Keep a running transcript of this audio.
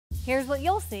Here's what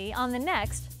you'll see on the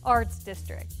next Arts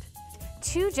District.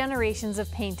 2 generations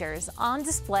of painters on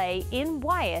display in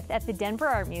Wyeth at the Denver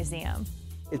Art Museum.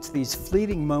 It's these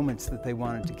fleeting moments that they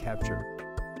wanted to capture.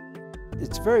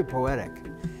 It's very poetic.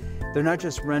 They're not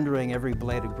just rendering every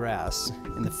blade of grass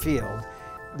in the field,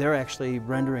 they're actually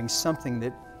rendering something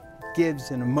that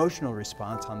gives an emotional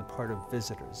response on the part of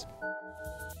visitors.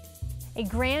 A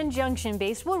Grand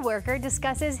Junction-based woodworker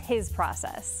discusses his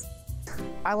process.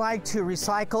 I like to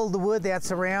recycle the wood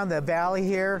that's around the valley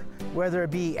here, whether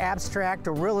it be abstract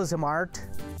or realism art.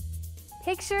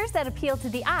 Pictures that appeal to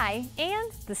the eye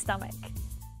and the stomach.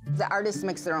 The artist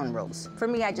makes their own rules. For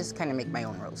me, I just kind of make my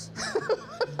own rules.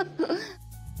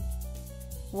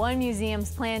 One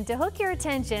museum's plan to hook your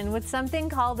attention with something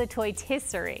called a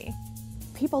toy-tisserie.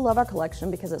 People love our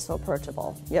collection because it's so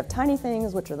approachable. You have tiny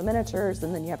things, which are the miniatures,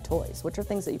 and then you have toys, which are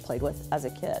things that you played with as a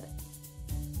kid.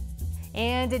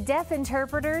 And a deaf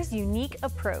interpreter's unique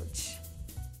approach.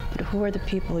 But who are the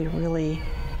people you're really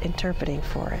interpreting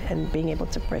for and being able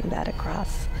to bring that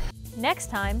across? Next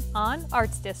time on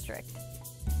Arts District.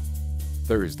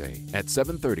 Thursday at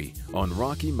 7:30 on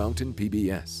Rocky Mountain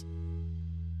PBS.